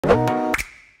Hey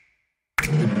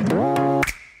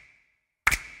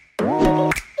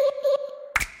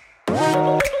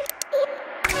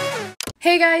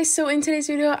guys, so in today's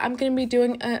video, I'm going to be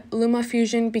doing a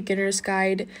LumaFusion beginner's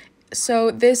guide.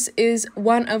 So this is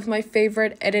one of my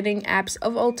favorite editing apps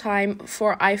of all time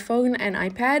for iPhone and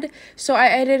iPad. So I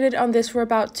edited on this for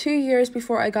about 2 years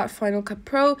before I got Final Cut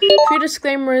Pro. Few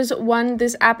disclaimers: one,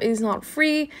 this app is not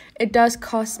free. It does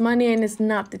cost money and it's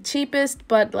not the cheapest,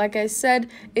 but like I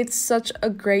said, it's such a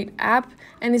great app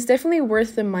and it's definitely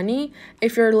worth the money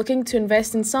if you're looking to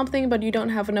invest in something but you don't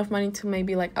have enough money to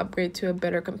maybe like upgrade to a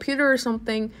better computer or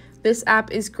something. This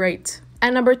app is great.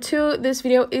 And number two, this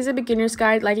video is a beginner's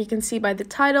guide, like you can see by the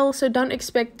title, so don't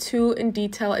expect too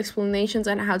in-detail explanations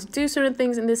on how to do certain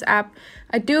things in this app.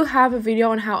 I do have a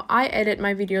video on how I edit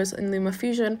my videos in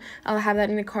LumaFusion. I'll have that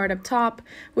in the card up top,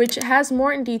 which has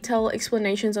more in-detail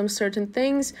explanations on certain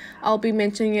things. I'll be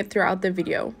mentioning it throughout the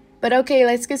video. But okay,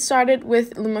 let's get started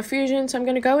with LumaFusion. So I'm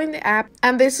going to go in the app,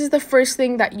 and this is the first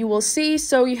thing that you will see.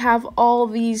 So you have all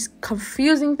these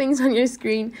confusing things on your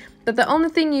screen, but the only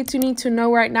thing you need to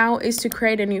know right now is to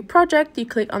create a new project. You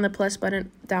click on the plus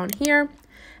button down here,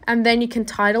 and then you can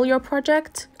title your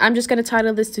project. I'm just going to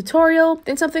title this tutorial.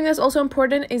 Then something that's also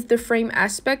important is the frame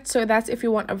aspect. So that's if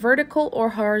you want a vertical or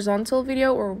horizontal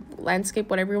video or landscape,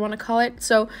 whatever you want to call it.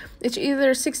 So it's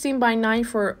either 16:9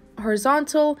 for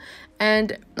horizontal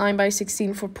and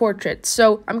 9:16 for portrait.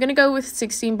 So I'm gonna go with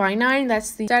 16:9.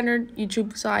 That's the standard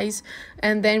YouTube size.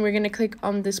 And then we're gonna click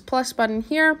on this plus button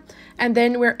here, and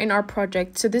then we're in our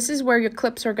project. So this is where your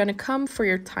clips are gonna come for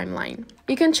your timeline.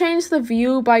 You can change the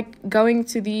view by going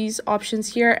to these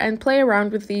options here and play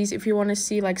around with these if you want to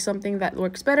see like something that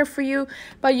works better for you.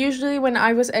 But usually when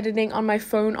I was editing on my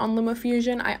phone on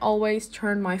LumaFusion, I always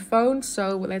turn my phone.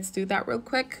 So let's do that real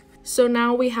quick. So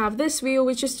now we have this view,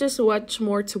 which is just much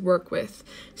more to work with.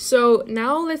 So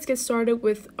now let's get started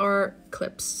with our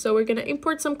clips. So we're going to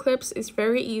import some clips. It's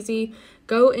very easy.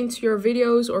 Go into your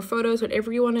videos or photos,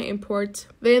 whatever you want to import.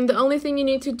 Then the only thing you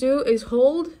need to do is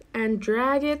hold and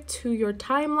drag it to your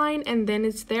timeline, and then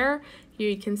it's there. Here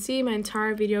you can see my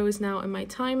entire video is now in my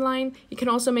timeline. You can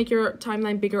also make your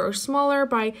timeline bigger or smaller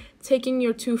by taking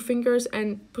your two fingers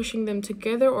and pushing them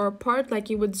together or apart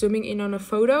like you would zooming in on a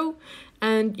photo,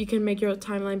 and you can make your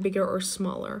timeline bigger or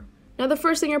smaller. Now the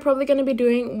first thing you're probably going to be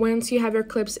doing once you have your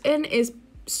clips in is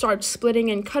start splitting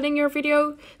and cutting your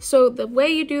video. So the way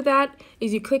you do that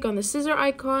is you click on the scissor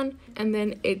icon and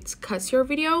then it cuts your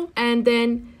video, and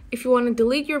then if you want to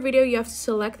delete your video, you have to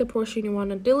select the portion you want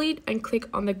to delete and click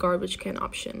on the garbage can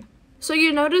option. So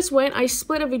you notice when I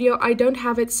split a video, I don't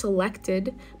have it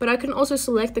selected, but I can also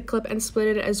select the clip and split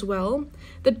it as well.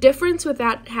 The difference with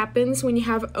that happens when you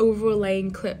have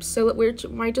overlaying clips. So we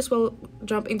might just well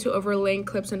jump into overlaying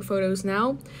clips and photos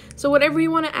now. So whatever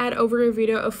you want to add over your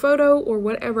video, a photo or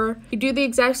whatever, you do the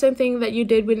exact same thing that you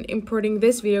did when importing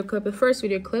this video clip, the first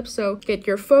video clip. So get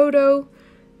your photo,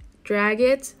 drag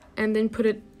it, and then put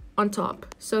it on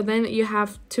top. So then you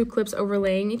have two clips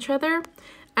overlaying each other.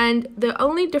 And the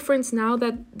only difference now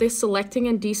that this selecting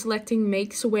and deselecting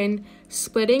makes when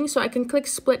splitting, so I can click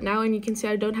split now and you can see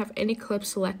I don't have any clips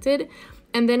selected,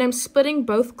 and then I'm splitting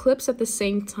both clips at the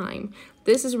same time.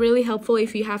 This is really helpful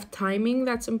if you have timing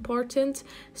that's important,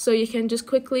 so you can just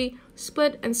quickly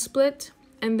split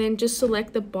and then just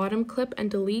select the bottom clip and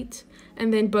delete,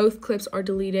 and then both clips are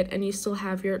deleted and you still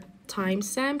have your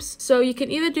timestamps. So you can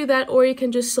either do that or you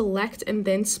can just select and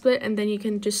then split, and then you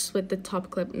can just split the top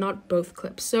clip, not both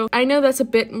clips. So I know that's a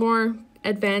bit more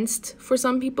advanced for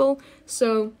some people,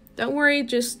 so don't worry.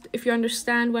 Just if you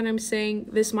understand what I'm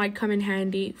saying, this might come in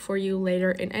handy for you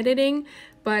later in editing,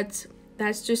 but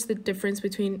that's just the difference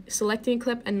between selecting a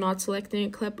clip and not selecting a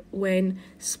clip when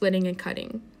splitting and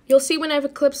cutting. You'll see when I have a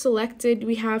clip selected,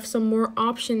 we have some more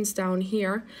options down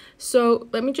here. So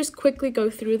let me just quickly go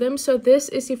through them. So this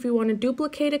is if you want to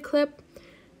duplicate a clip.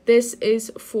 This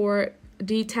is for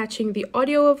detaching the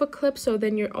audio of a clip. So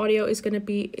then your audio is going to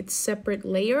be its separate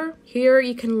layer. Here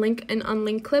you can link and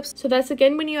unlink clips. So that's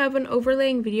again when you have an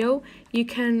overlaying video, you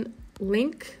can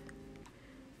link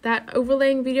that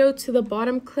overlaying video to the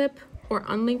bottom clip or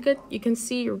unlink it. You can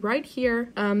see right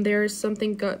here there's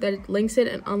something that links it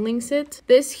and unlinks it.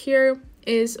 This here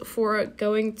is for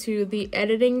going to the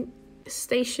editing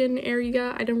station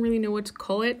area. I don't really know what to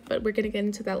call it, but we're gonna get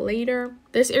into that later.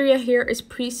 This area here is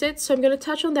presets, so I'm gonna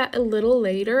touch on that a little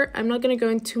later. I'm not gonna go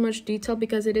into too much detail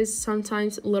because it is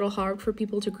sometimes a little hard for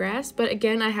people to grasp, but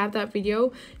again, I have that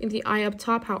video in the eye up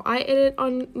top how I edit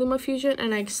on LumaFusion,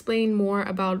 and I explain more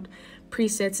about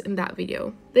presets in that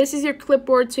video. This is your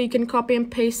clipboard, so you can copy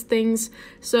and paste things.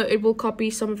 So it will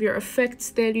copy some of your effects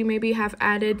that you maybe have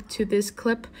added to this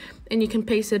clip, and you can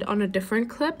paste it on a different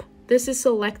clip. This is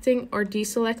selecting or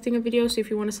deselecting a video, so if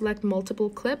you want to select multiple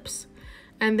clips.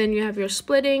 And then you have your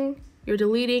splitting, your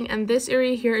deleting, and this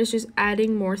area here is just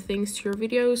adding more things to your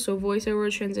video. So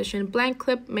voiceover, transition, blank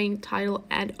clip, main title,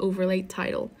 and overlay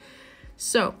title.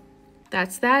 So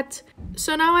that's that.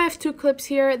 So now I have two clips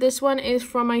here. This one is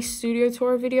from my studio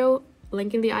tour video,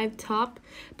 link in the top.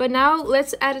 But now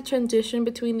let's add a transition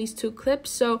between these two clips.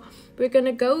 So we're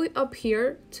gonna go up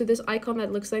here to this icon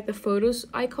that looks like the photos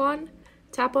icon.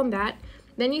 Tap on that.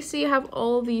 Then you see you have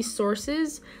all these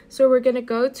sources. So we're gonna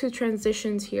go to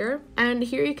transitions here, and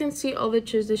here you can see all the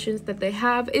transitions that they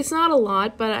have. It's not a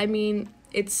lot, but I mean,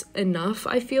 it's enough,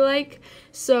 I feel like.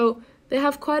 So they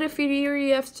have quite a few here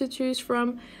you have to choose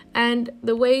from, and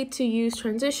the way to use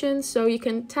transitions, so you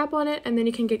can tap on it and then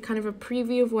you can get kind of a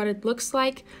preview of what it looks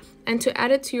like. And to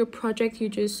add it to your project, you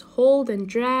just hold and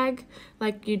drag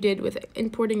like you did with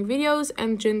importing videos,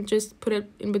 and just put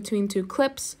it in between two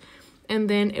clips, and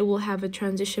then it will have a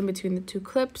transition between the two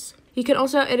clips. You can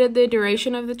also edit the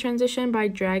duration of the transition by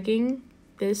dragging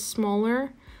this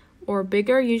smaller or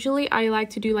bigger. Usually I like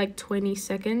to do like 20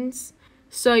 seconds.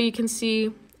 So you can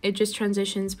see it just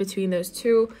transitions between those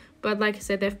two. But like I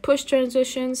said, they have push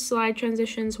transitions, slide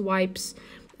transitions, wipes,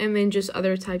 and then just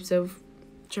other types of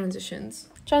transitions.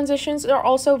 Transitions are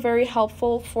also very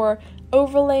helpful for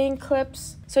overlaying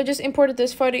clips. So I just imported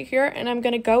this photo here, and I'm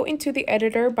going to go into the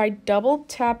editor by double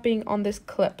tapping on this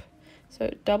clip.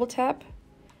 So double tap,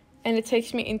 and it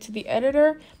takes me into the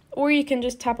editor, or you can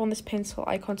just tap on this pencil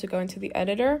icon to go into the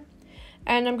editor.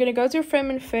 And I'm going to go to frame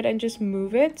and fit and just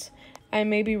move it and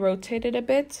maybe rotate it a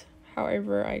bit,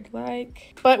 however I'd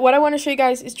like. But what I want to show you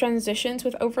guys is transitions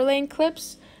with overlaying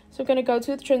clips. So I'm going to go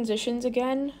to the transitions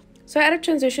again. So I added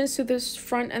transitions to this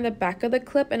front and the back of the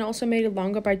clip, and also made it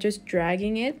longer by just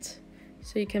dragging it.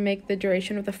 So you can make the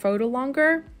duration of the photo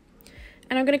longer.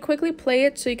 And I'm going to quickly play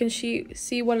it so you can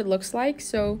see what it looks like.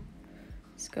 So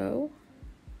let's go.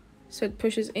 So it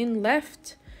pushes in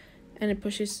left, and it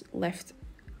pushes left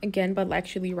again, but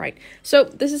actually right. So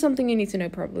this is something you need to know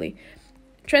probably.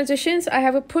 Transitions, I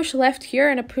have a push left here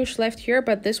and a push left here,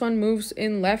 but this one moves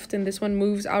in left and this one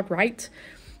moves out right.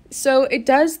 So it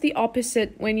does the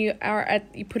opposite when you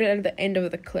put it at the end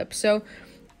of the clip. So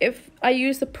if I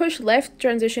use the push left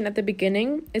transition at the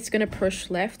beginning, it's going to push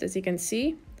left, as you can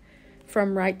see,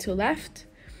 from right to left.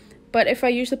 But if I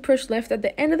use the push left at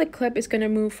the end of the clip, it's going to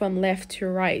move from left to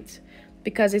right,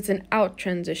 because it's an out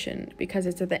transition, because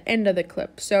it's at the end of the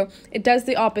clip. So it does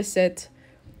the opposite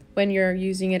when you're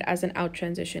using it as an out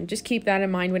transition. Just keep that in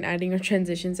mind when adding your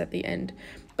transitions at the end.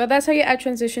 But that's how you add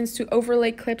transitions to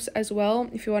overlay clips as well.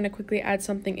 If you want to quickly add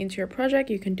something into your project,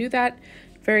 you can do that.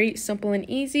 Very simple and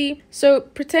easy. So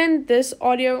pretend this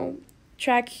audio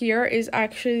track here is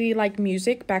actually like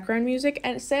music, background music,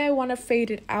 and say I want to fade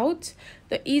it out.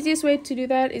 The easiest way to do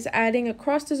that is adding a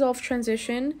cross dissolve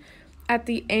transition at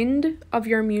the end of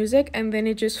your music, and then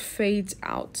it just fades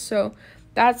out. So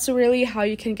that's really how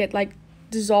you can get like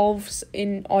dissolves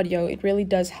in audio. It really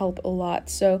does help a lot.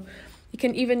 So you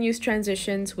can even use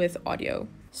transitions with audio.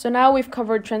 So now we've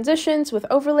covered transitions with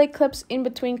overlay clips, in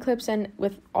between clips, and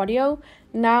with audio.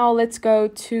 Now let's go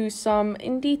to some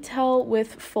in detail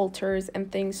with filters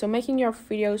and things, so making your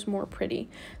videos more pretty.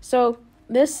 So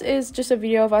this is just a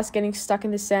video of us getting stuck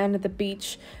in the sand at the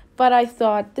beach, but I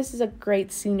thought this is a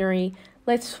great scenery.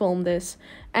 Let's film this.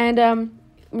 And I'm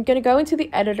gonna go into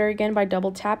the editor again by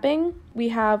double tapping. We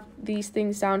have these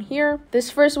things down here.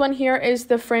 This first one here is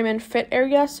the frame and fit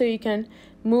area, so you can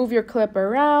move your clip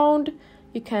around.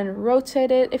 You can rotate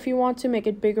it if you want to, make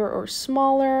it bigger or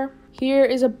smaller. Here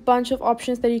is a bunch of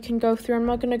options that you can go through. I'm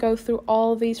not going to go through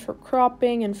all of these for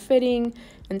cropping and fitting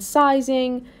and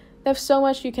sizing. They have so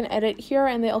much you can edit here,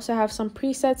 and they also have some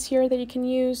presets here that you can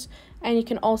use. And you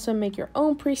can also make your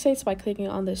own presets by clicking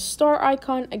on this star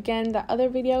icon. Again, that other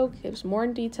video gives more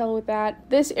in detail with that.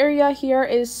 This area here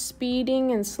is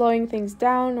speeding and slowing things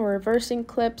down or reversing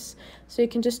clips. So you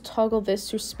can just toggle this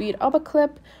to speed up a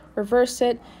clip, reverse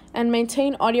it. And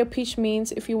maintain audio pitch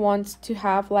means if you want to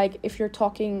have, like, if you're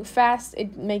talking fast,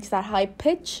 it makes that high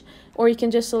pitch. Or you can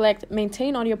just select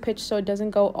maintain audio pitch so it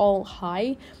doesn't go all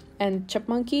high and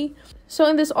chipmunky. So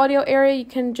in this audio area, you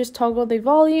can just toggle the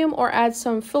volume or add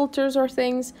some filters or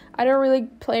things. I don't really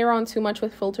play around too much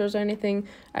with filters or anything.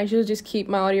 I usually just keep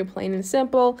my audio plain and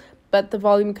simple, but the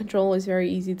volume control is very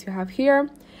easy to have here.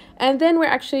 And then we're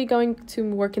actually going to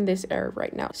work in this area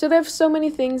right now. So they have so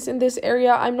many things in this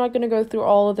area. I'm not going to go through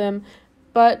all of them,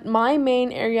 but my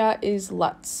main area is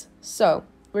LUTs. So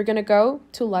we're gonna go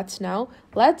to LUTs now.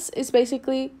 LUTs is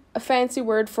basically a fancy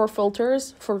word for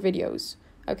filters for videos,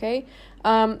 okay?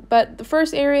 But the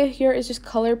first area here is just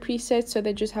color presets, so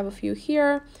they just have a few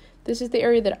here. This is the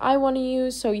area that I want to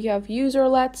use, so you have user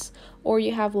LUTs, or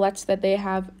you have LUTs that they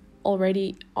have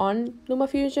already on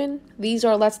LumaFusion. These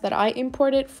are LUTs that I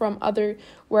imported from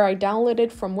where I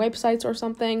downloaded from websites or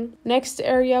something. Next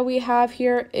area we have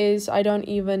here is, I don't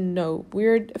even know,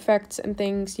 weird effects and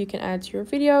things you can add to your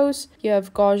videos. You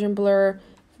have Gaussian blur,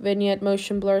 vignette,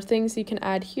 motion blur, things you can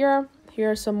add here.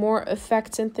 Here are some more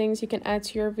effects and things you can add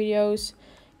to your videos.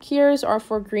 Here's are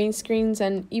for green screens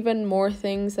and even more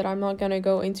things that I'm not gonna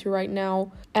go into right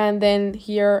now. And then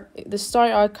here, the star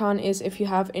icon is if you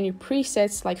have any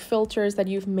presets like filters that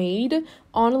you've made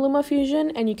on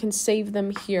LumaFusion, and you can save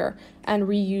them here and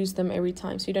reuse them every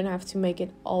time. So you don't have to make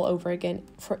it all over again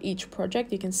for each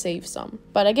project, you can save some.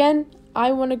 But again,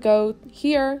 I wanna go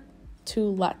here to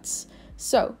LUTs.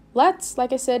 So LUTs,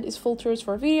 like I said, is filters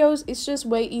for videos. It's just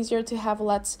way easier to have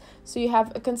LUTs, so you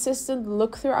have a consistent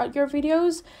look throughout your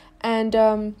videos, and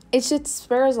it just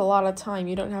spares a lot of time.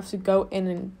 You don't have to go in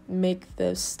and make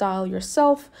the style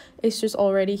yourself. It's just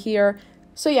already here.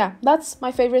 So yeah, that's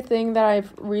my favorite thing that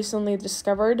I've recently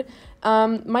discovered.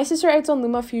 My sister edits on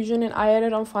LumaFusion and I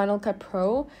edit on Final Cut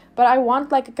Pro, but I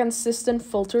want like a consistent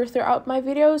filter throughout my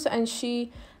videos, and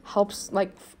she helps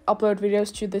like upload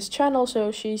videos to this channel,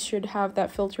 so she should have that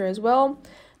filter as well.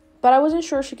 But I wasn't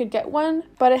sure she could get one,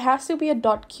 but it has to be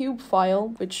a .cube file,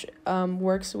 which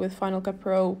works with Final Cut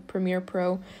Pro, Premiere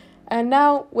Pro, and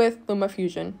now with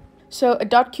LumaFusion. So a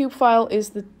 .cube file is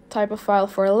the type of file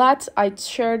for a LUT. I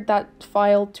shared that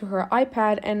file to her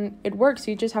iPad and it works.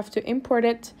 You just have to import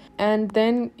it and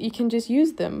then you can just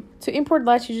use them. To import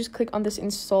LUTs, you just click on this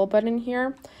install button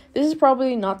here. This is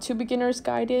probably not too beginner's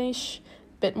guide-ish,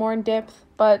 bit more in depth,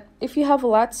 but if you have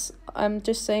LUTs, I'm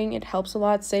just saying it helps a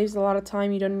lot, saves a lot of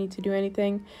time, you don't need to do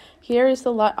anything. Here is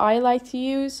the LUT I like to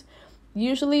use.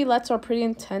 Usually LUTs are pretty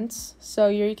intense, so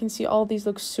here you can see all these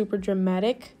look super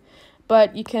dramatic,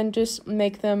 but you can just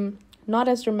make them not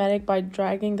as dramatic by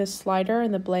dragging the slider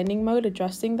in the blending mode,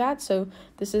 adjusting that. So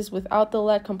this is without the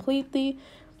LUT completely,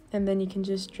 and then you can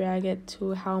just drag it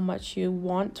to how much you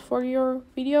want for your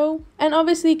video. And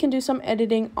obviously you can do some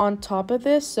editing on top of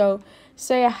this. So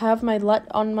say I have my LUT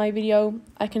on my video,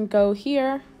 I can go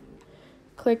here,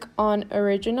 click on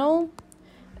original,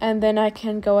 and then I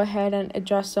can go ahead and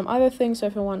adjust some other things. So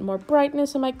if I want more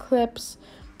brightness on my clips,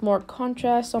 more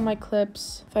contrast on my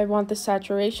clips, if I want the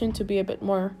saturation to be a bit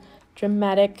more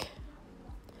dramatic,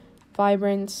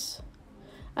 vibrance,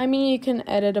 I mean, you can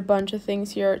edit a bunch of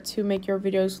things here to make your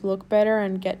videos look better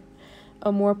and get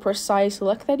a more precise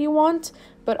look that you want.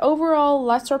 But overall,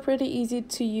 LUTs are pretty easy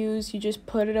to use. You just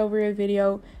put it over your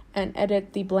video and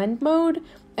edit the blend mode.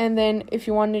 And then if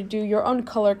you want to do your own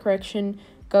color correction,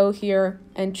 go here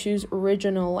and choose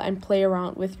original and play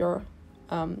around with your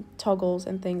toggles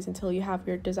and things until you have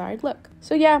your desired look.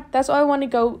 So yeah, that's all I want to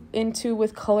go into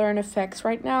with color and effects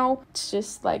right now. It's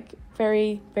just like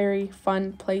very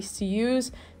fun place to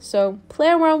use. So play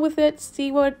around with it,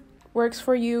 see what works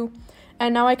for you.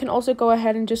 And now I can also go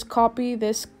ahead and just copy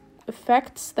this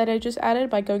effects that I just added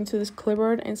by going to this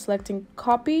clipboard and selecting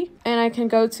copy. And I can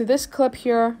go to this clip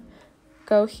here,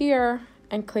 go here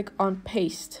and click on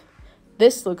paste.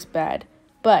 This looks bad,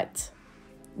 but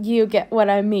you get what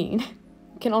I mean.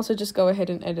 You can also just go ahead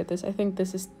and edit this. I think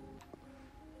this is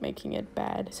making it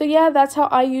bad. So yeah, that's how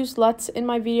I use LUTs in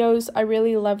my videos. I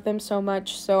really love them so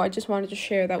much, so I just wanted to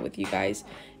share that with you guys.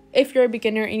 If you're a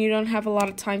beginner and you don't have a lot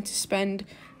of time to spend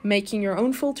making your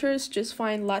own filters, just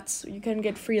find LUTs. You can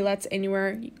get free LUTs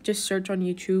anywhere. You just search on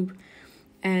YouTube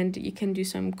and you can do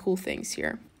some cool things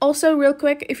here. Also, real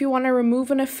quick, if you want to remove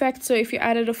an effect, so if you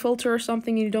added a filter or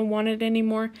something and you don't want it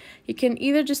anymore, you can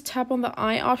either just tap on the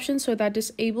eye option so that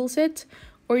disables it,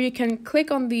 or you can click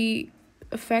on the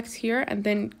effect here and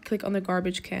then click on the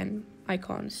garbage can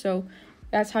icon. So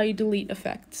that's how you delete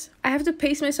effects. I have to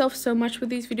pace myself so much with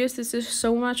these videos. This is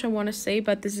so much I want to say,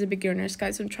 but this is a beginner's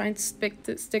guide, so I'm trying to stick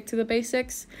to the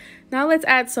basics. Now let's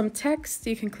add some text.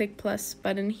 You can click plus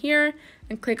button here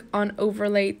and click on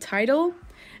overlay title,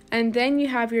 and then you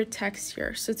have your text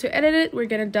here. So to edit it, we're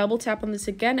going to double tap on this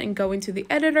again and go into the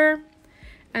editor,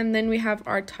 and then we have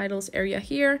our titles area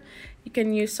here. You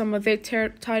can use some of the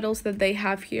titles that they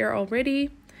have here already.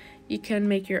 You can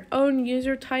make your own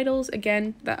user titles.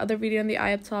 Again, that other video on the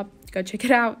eye up top, go check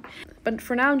it out. But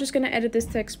for now, I'm just going to edit this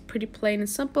text pretty plain and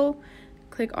simple.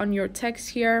 Click on your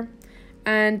text here.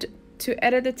 And to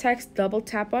edit the text, double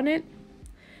tap on it.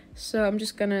 So I'm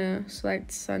just going to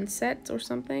select sunset or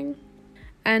something.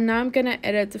 And now I'm going to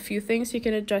edit a few things. You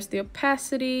can adjust the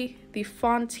opacity, the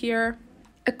font here,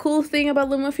 A cool thing about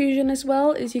LumaFusion as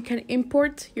well is you can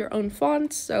import your own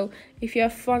fonts. So if you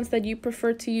have fonts that you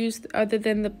prefer to use other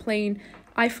than the plain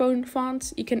iPhone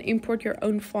fonts, you can import your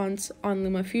own fonts on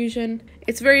LumaFusion.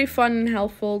 It's very fun and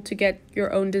helpful to get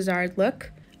your own desired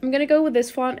look. I'm gonna go with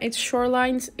this font. It's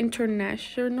Shoreline's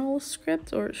International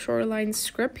Script, or Shoreline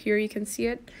Script. Here you can see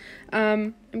it.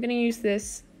 I'm gonna use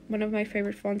this, one of my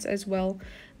favorite fonts as well.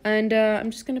 And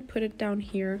I'm just gonna put it down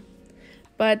here.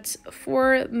 But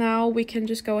for now, we can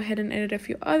just go ahead and edit a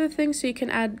few other things. So you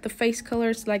can add the face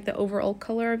colors, like the overall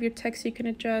color of your text you can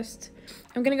adjust.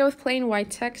 I'm going to go with plain white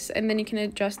text, and then you can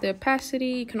adjust the opacity.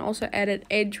 You can also add an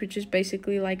edge, which is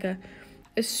basically like a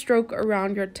stroke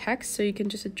around your text. So you can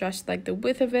just adjust like the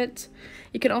width of it.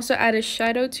 You can also add a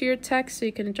shadow to your text. So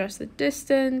you can adjust the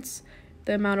distance,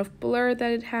 the amount of blur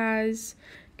that it has.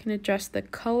 You can adjust the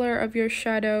color of your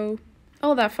shadow,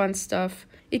 all that fun stuff.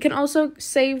 You can also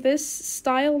save this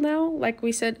style now. Like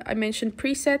we said, I mentioned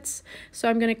presets. So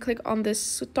I'm going to click on this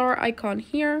star icon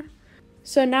here.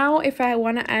 So now if I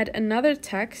want to add another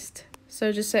text,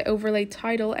 so just say overlay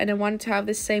title, and I want it to have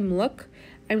the same look,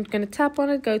 I'm going to tap on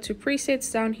it, go to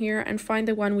presets down here and find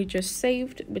the one we just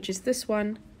saved, which is this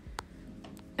one.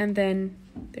 And then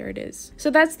there it is. So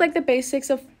that's like the basics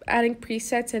of adding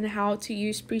presets, and how to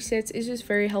use presets is just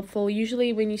very helpful.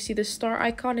 Usually when you see the star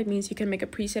icon, it means you can make a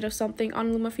preset of something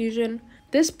on LumaFusion.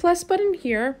 This plus button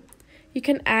here, you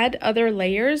can add other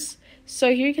layers.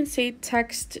 So here you can see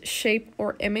text, shape,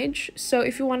 or image. So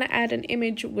if you want to add an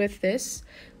image with this,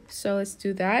 so let's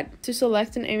do that. To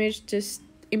select an image, just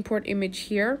import image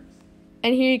here.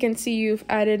 And here you can see you've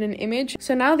added an image.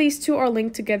 So now these two are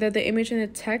linked together, the image and the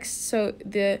text. So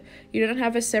you don't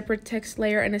have a separate text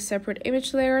layer and a separate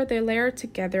image layer. They layer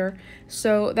together.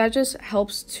 So that just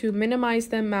helps to minimize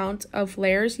the amount of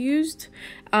layers used,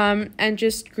 and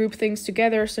just group things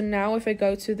together. So now if I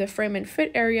go to the frame and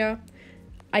fit area,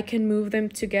 I can move them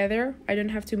together. I don't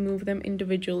have to move them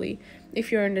individually,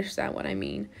 if you understand what I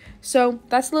mean. So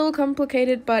that's a little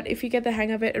complicated, but if you get the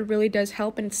hang of it, it really does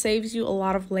help, and it saves you a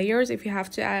lot of layers if you have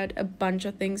to add a bunch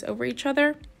of things over each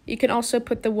other. You can also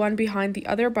put the one behind the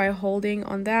other by holding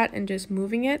on that and just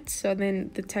moving it. So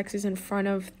then the text is in front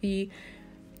of the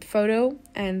photo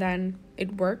and then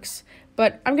it works.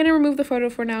 But I'm going to remove the photo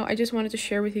for now. I just wanted to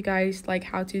share with you guys like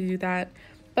how to do that.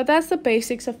 But that's the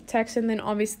basics of text, and then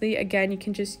obviously again you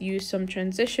can just use some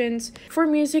transitions. For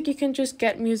music, you can just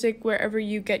get music wherever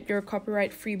you get your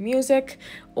copyright free music,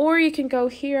 or you can go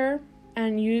here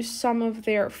and use some of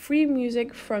their free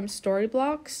music from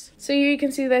Storyblocks. So here you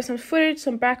can see there's some footage,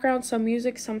 some background, some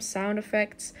music, some sound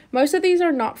effects. Most of these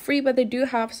are not free, but they do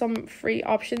have some free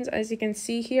options, as you can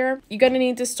see here. You're gonna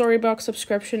need the Storyblocks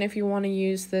subscription if you want to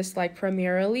use this like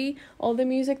primarily all the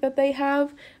music that they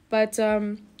have. But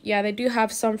yeah, they do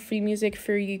have some free music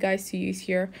for you guys to use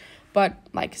here, but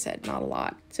like I said, not a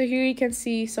lot. So here you can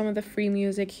see some of the free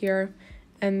music here,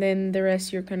 and then the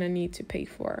rest you're gonna need to pay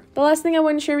for. The last thing I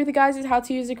want to share with you guys is how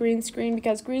to use a green screen,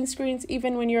 because green screens,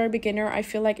 even when you're a beginner, I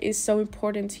feel like is so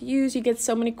important to use. You get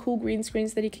so many cool green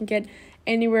screens that you can get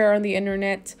anywhere on the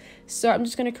internet. So I'm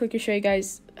just going to quickly show you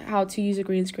guys how to use a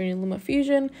green screen in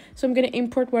LumaFusion. So I'm going to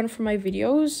import one for my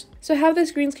videos. So I have this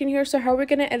green screen here. So how we're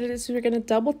going to edit this is we're going to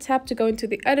double tap to go into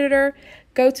the editor,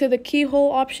 go to the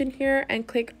keyhole option here and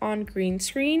click on green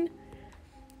screen.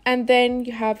 And then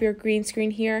you have your green screen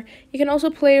here. You can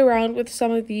also play around with some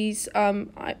of these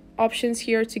options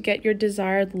here to get your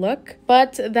desired look.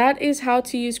 But that is how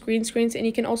to use green screens, and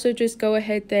you can also just go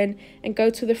ahead then and go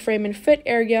to the frame and fit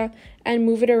area and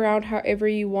move it around however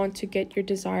you want to get your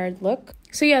desired look.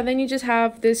 So yeah, then you just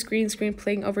have this green screen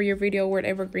playing over your video,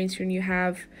 whatever green screen you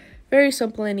have. Very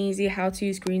simple and easy how to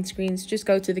use green screens. Just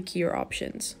go to the keyer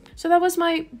options. So that was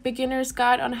my beginner's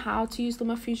guide on how to use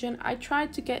LumaFusion. I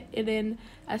tried to get it in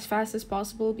as fast as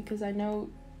possible because I know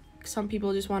some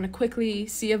people just want to quickly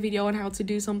see a video on how to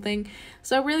do something.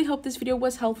 So I really hope this video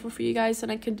was helpful for you guys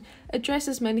and I could address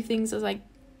as many things as I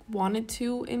wanted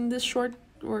to in this short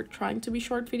or trying to be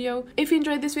short video. If you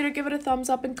enjoyed this video, give it a thumbs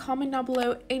up and comment down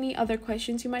below any other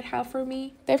questions you might have for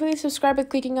me. Definitely subscribe by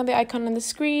clicking on the icon on the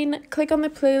screen. Click on the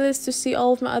playlist to see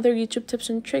all of my other YouTube tips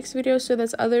and tricks videos. So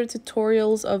that's other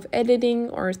tutorials of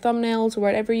editing or thumbnails or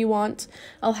whatever you want.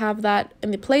 I'll have that in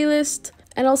the playlist.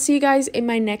 And I'll see you guys in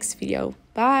my next video.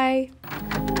 Bye!